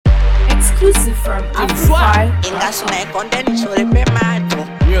Exclusive from Amplify. Ingasme content sobre pemato.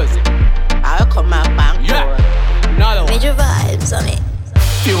 Music. Ahora como a banco. Yeah. Nada. Major vibes on it.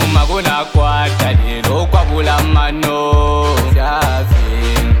 Fiuma kuna kwata lelo kwabula mano.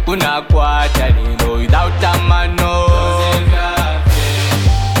 Kuna kwata lelo without a mano.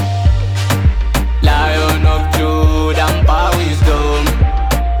 Lion of Judah, power wisdom.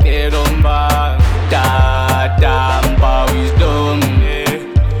 Keromba, power wisdom.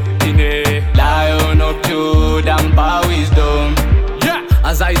 Lion of Judah, power wisdom. Yeah,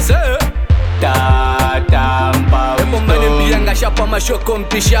 as I say, power wisdom. Ngashapa mashoko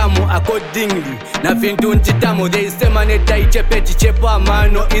mpishamu accordingly na vintu ntitamo deisema netaichepeti chepa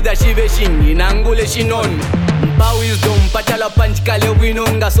mano idha shive shingi nangule shinono mpa wisdom patala panchikale wino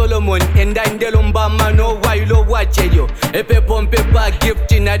nga Solomon enda indelo mba mano wailo wacheyo epepo mpepa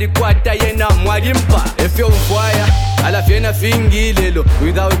gift nadikwata yena mwalimpa efyo mfwaya ala fiena fingi lelo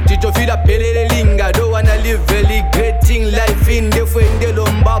without tito fila pelele linga do wanna live very great thing life in defo indelo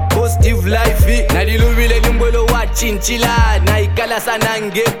mba positive life nadilubile limbwelo wachinchila naikala sana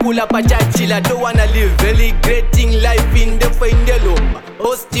ngekula pachachila do wanna live very great thing life in defo indelo mba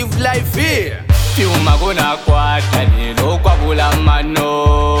positive life here Fiuma kuna kwata lelo kwabula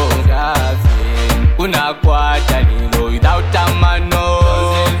mano. Kuna kwata lelo without a mano.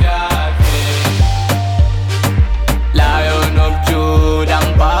 Lion of Judah,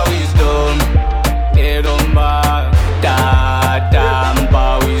 power wisdom. Keromba,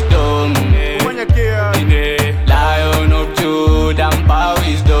 power wisdom. Lion of Judah, power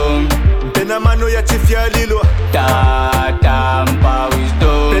wisdom. Pena mano ya tifia lilo. Power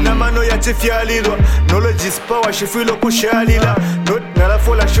wisdom. Pena mano ya tifia lilo. Knowledge is power, shifilo kushalila. Not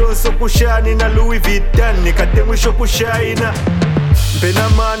nalafola shonso kushani na Louis Vuitton. Nikatemwisho kushaina. Pena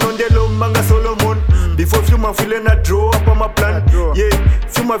mano ndelo manga Solomon. Before Fiuma file na draw up on my plan. Yeah,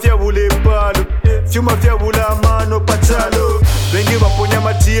 Fiuma vya wule palo. Fiuma vya wula mano patalo. Wengi waponya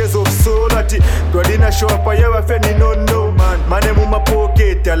ma tears of soul ati Godina show up ayawa feni no no Mane muma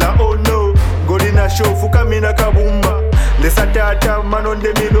pocket ala oh no Godina show fuka mina kabumba Lesa tata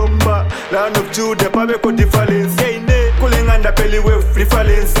manonde milomba Land of Judah pabe ko difference Yeah ine kulenganda peli we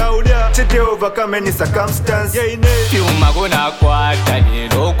difference Saudia chete overcome any circumstance Yeah ine Fiuma kuna kwata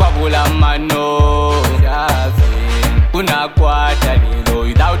lelo kwabula mano. Kuna kwata lelo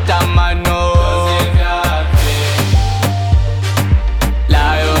without a mano.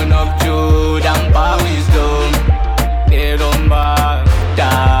 Lion of Judah, power wisdom. Keromba,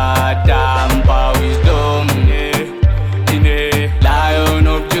 power wisdom. Lion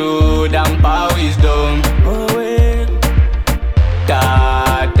of Judah, power wisdom.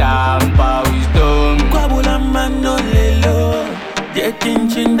 Power wisdom. Kwabula mano lelo Jetin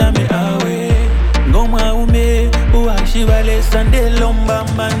chinda me awe Ngoma ume Uashibale sande lomba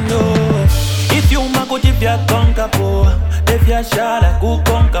mano If you mako tifya konka po Defya shala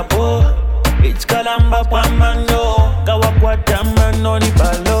kukonka po It's kalamba kwa mano Kawakwata mano ni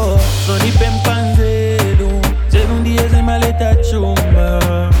palo So ni pempanzelu Serundi eze maleta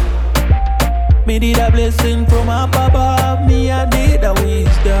chumba Me did a blessing from up above Me I did a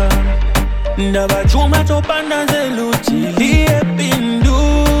wisdom Ndaba chuma chopanda zelu Chili epindu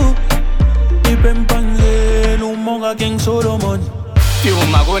Ipempanzelu Monga King Solomon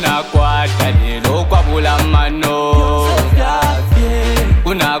Fiuma kuna kwata lelo kwabula mano.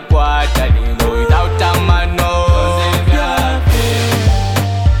 Kuna kwata lelo without a mano.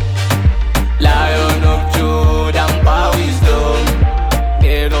 Lion of Judah, power wisdom.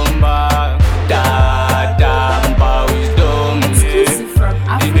 Keromba, power wisdom. Exclusive from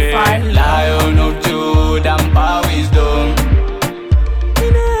Amplify. Lion of Judah, power wisdom.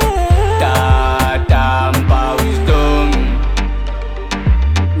 Power wisdom.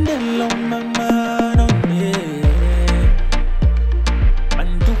 Ndelo mano ne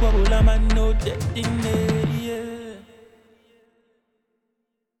Antu kwabula mano jetine